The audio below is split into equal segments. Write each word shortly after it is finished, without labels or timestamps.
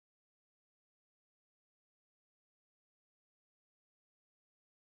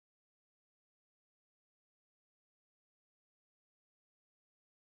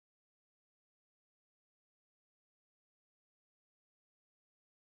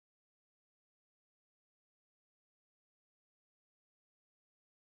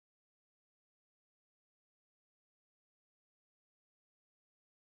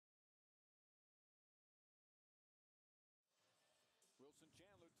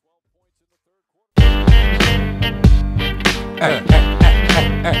Hey,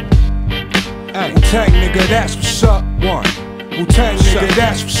 Wu-Tang nigga, that's what's up. One. Wu-Tang nigga,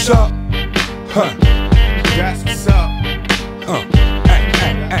 that's what's up. Huh. That's what's up.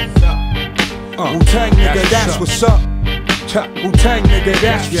 Wu-Tang nigga, that's what's up. Wu-Tang nigga,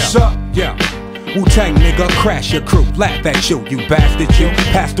 that's what's up. Yeah. Wu-Tang nigga, crash your crew, laugh at you, you bastard you.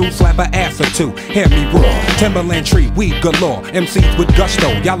 Pass through, slap a ass or two, hear me roar. Timberland tree, weed galore, MCs with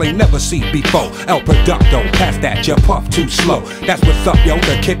gusto, y'all ain't never seen before. El Producto, pass that, you puff too slow. That's what's up, yo,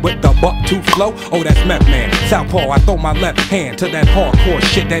 the kid with the buck too flow. Oh, that's Meth Man, Southpaw, I throw my left hand to that hardcore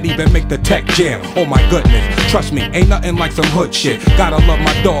shit that even make the tech jam. Oh my goodness, trust me, ain't nothing like some hood shit. Gotta love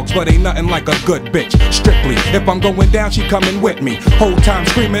my dogs, but ain't nothing like a good bitch. Strictly, if I'm going down, she coming with me. Whole time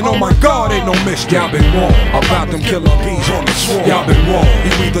screaming, oh my God, ain't no mystery. Y'all been wrong about them killer bees on the swarm. Y'all been wrong.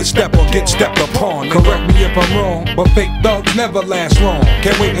 You either step or get stepped upon. Correct me if I'm wrong, but fake thugs never last long.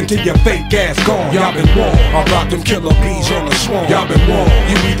 Can't wait until your fake ass gone. Y'all been wrong about them killer bees on the swarm. Y'all been wrong.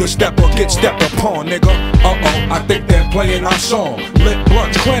 You either step or get stepped upon, nigga. I think they're playing our song. Lit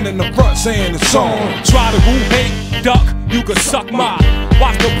blunts, clan in the front saying the song. Try to woo, hate, duck, you can suck my.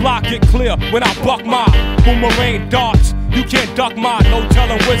 Watch the block get clear when I buck my boomerang darts. You can't duck mine, no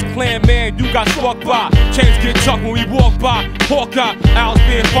telling which clan man you got struck by. Chains get tucked when we walk by. Hawkeye, owls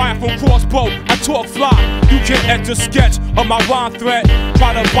being fired from crossbow. I talk fly, you can't enter sketch of my rhyme threat.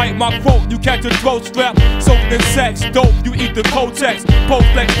 Try to bite my quote, you catch a throat strap. Soaked in sex, dope, you eat the Kotex.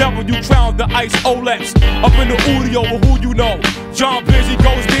 Post-flex devil, you crown the ice Olex. Up in the Udio, but who you know? John Busy,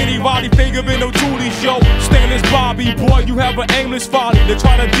 Ghost Diddy, Roddy Finger in the Julie show. Stainless Bobby, boy, you have an aimless folly. They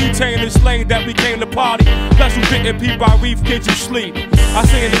try to detain and slang that we came to party. Plus you didn't peep our reef, kid, you sleep. I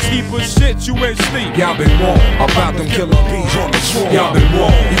say in this heap of shit, you ain't sleep. Y'all been wrong about them killer bees on the swarm. Y'all been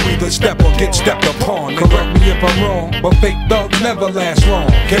wrong. You either step or get stepped upon. Correct me if I'm wrong, but fake thugs never last long.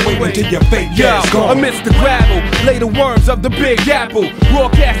 Can't wait until your fake ass gone. Amidst the gravel, lay the worms of the Big Apple.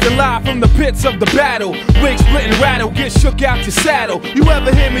 Broadcasting live from the pits of the battle. Wig split and rattle, get shook out your saddle. You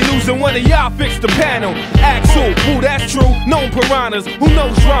ever hear me losing one of y'all fix the panel? Axel, who that's true, known piranhas, who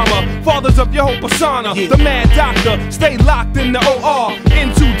knows drama. Fathers of your whole persona, the mad doctor, stay locked in the OR.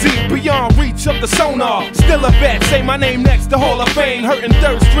 In too deep, beyond reach of the sonar. Still a vet, say my name next to Hall of Fame. Hurting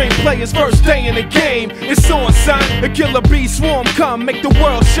third string players first day in the game. It's on, son, the killer bee swarm come. Make the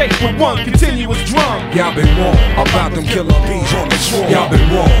world shake with one continuous drum. Y'all been wrong about them killer bees on the swarm. Y'all been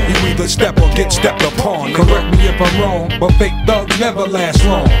wrong. You either step or get stepped upon. Correct me if I'm wrong, but fake thugs never last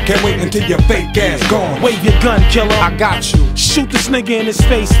long. Can't wait until your fake ass gone. Wave your gun, killer. I got you. Shoot this nigga in his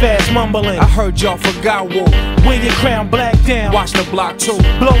face fast, mumbling. I heard y'all forgot what. Wear your crown black down. Watch the block too.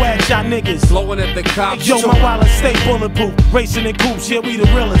 Blow at y'all niggas. Blowing at the cops. Yo, my wallet stay bulletproof. Racing in coops, yeah, we the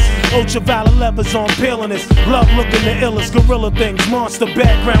realest. Ultraviolet levers on peeling us. Love looking the illest. Gorilla things. Monster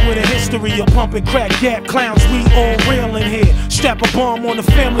background with a history of pumping crack gap clowns. We all real in here. Strap a bomb on a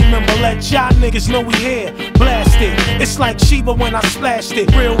family member. Let y'all niggas know we here. Blast it. It's like Sheba when I splashed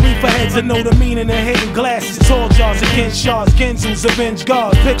it. Real reefer heads that know the meaning of hidden glasses. Tall jars against shards. Genzus avenge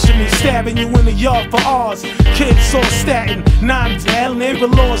guards. Picture me stabbing you in the yard for ours. Kids saw statin. 9s Allen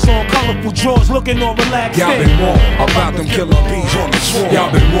laws on colorful drawers. Looking all relaxed. Y'all been wrong about them killer bees on the swarm. Y'all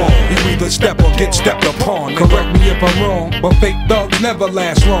been wrong. You either step or get stepped upon. Correct me if I'm wrong, but fake thugs never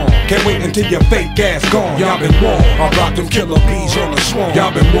last long. Can't wait until your fake ass gone. Y'all been wrong about them killer bees on the swarm.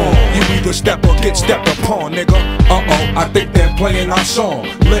 Y'all been wrong. You either step or get stepped upon, nigga. I think they're playing our song.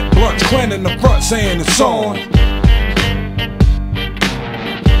 Lit blunts, clan in the front saying the song.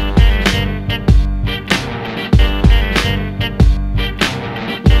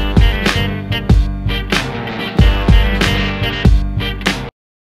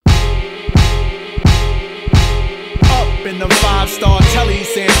 In them 5-star tellies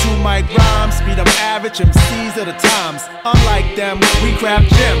saying 2 mic rhymes, beat them average MCs of the times. Unlike them, we craft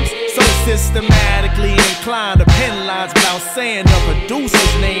gems, so systematically inclined to pen lines without saying the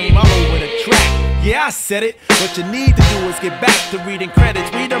producer's name all over the track. Yeah, I said it. What you need to do is get back to reading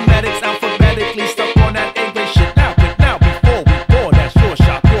credits. Read the medics alphabetically, stuck on that English shit. Now, before we pour that short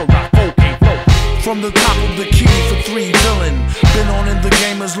shot, pour rock, cocaine flow. From the top of the key for 3 villain. Been on in the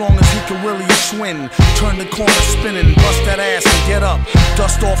game as long as he can really swing. Turn the corner spinning, bust that ass and get up.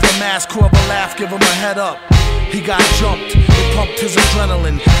 Dust off the mask, whoever laugh, give him a head up. He got jumped, it pumped his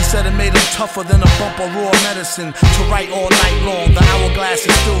adrenaline. He said it made him tougher than a bump of raw medicine. To write all night long, the hourglass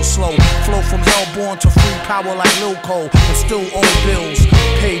is still slow. Flow from hellborn to free power like Lil Cole. And still owe bills,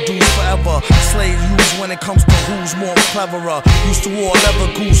 pay dues forever. Slave used when it comes to who's more cleverer. Used to wore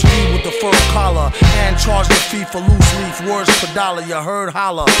leather goose fee with the fur collar. And charged the fee for loose leaf, words per dollar, you heard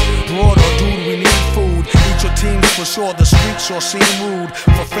holler. Broad or dude, we need food. Eat your teams for sure. The streets sure seem rude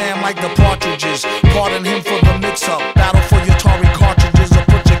for fam like the Partridges. Pardon him for the mix-up. Battle for your Atari cartridges or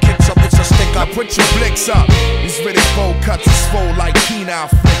put your kicks up. It's a stick up. Put your blicks up. These Riddick bowl cuts is swole like penile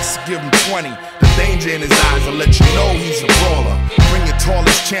flicks. Give him 20. The danger in his eyes will let you know he's a brawler. Bring your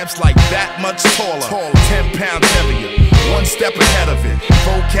tallest champs like that much taller. 10 pounds heavier. One step ahead of it.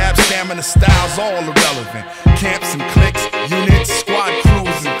 Vocab, stamina, styles, all irrelevant. Camps and cliques, units, squad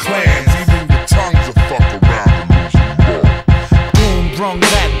crews and clans. Even your tongues will fuck around and lose your ball. Boom, brung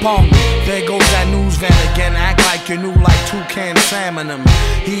that bong. There goes that news van again. Act like you're new like toucan salmon them.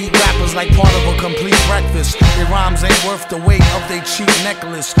 He eat rappers like part of a complete breakfast. Their rhymes ain't worth the weight of their cheap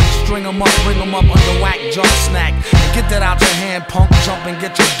necklace. String them up, bring them up under whack junk snack. And get that out your hand, punk. Jump and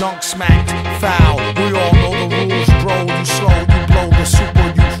get your dunk smacked. Foul, we all know the rules, bro. You slow, you blow the super,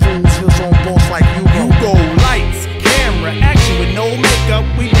 you fools. Heels on boss like you go. Lights, camera, action with no makeup.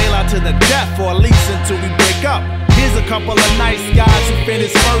 We nail out to the death, or at least until we break up. Here's a couple of nice guys who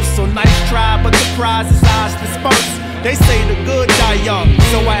finished first. So nice try, but the prize is ours dispersed. They say the good die young,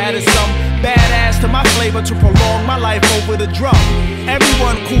 so I added some badass to my flavor to prolong my life over the drum.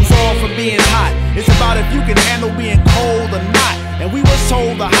 Everyone cools off from being hot. It's about if you can handle being cold or not. And we was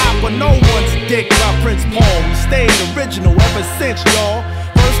told to hop with no one's dick by Prince Paul. We stayed original ever since, y'all.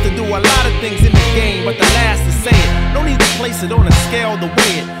 First to do a lot of things in the game, but the last to say it. No need to place it on a scale to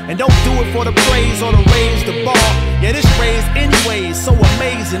weigh it. And don't do it for the praise or to raise the bar. Yeah, this raised anyways, so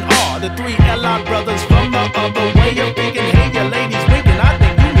amazing are the three L.I. brothers from the other way. I'm thinking, hey, your ladies winking. I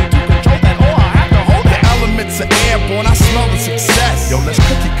think you need to control that, or I have to hold that. The elements are airborne, I smell the success. Yo, let's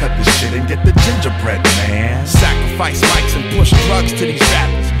cookie cut this shit and get the gingerbread, man. Sacrifice mics and push drugs to these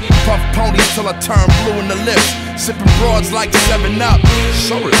rappers. Puff ponies till I turn blue in the lips. Sipping broads like 7-Up.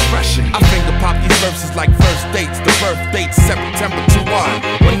 So refreshing. I finger pop these verses like first dates. The birth date September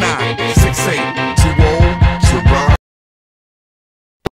 21.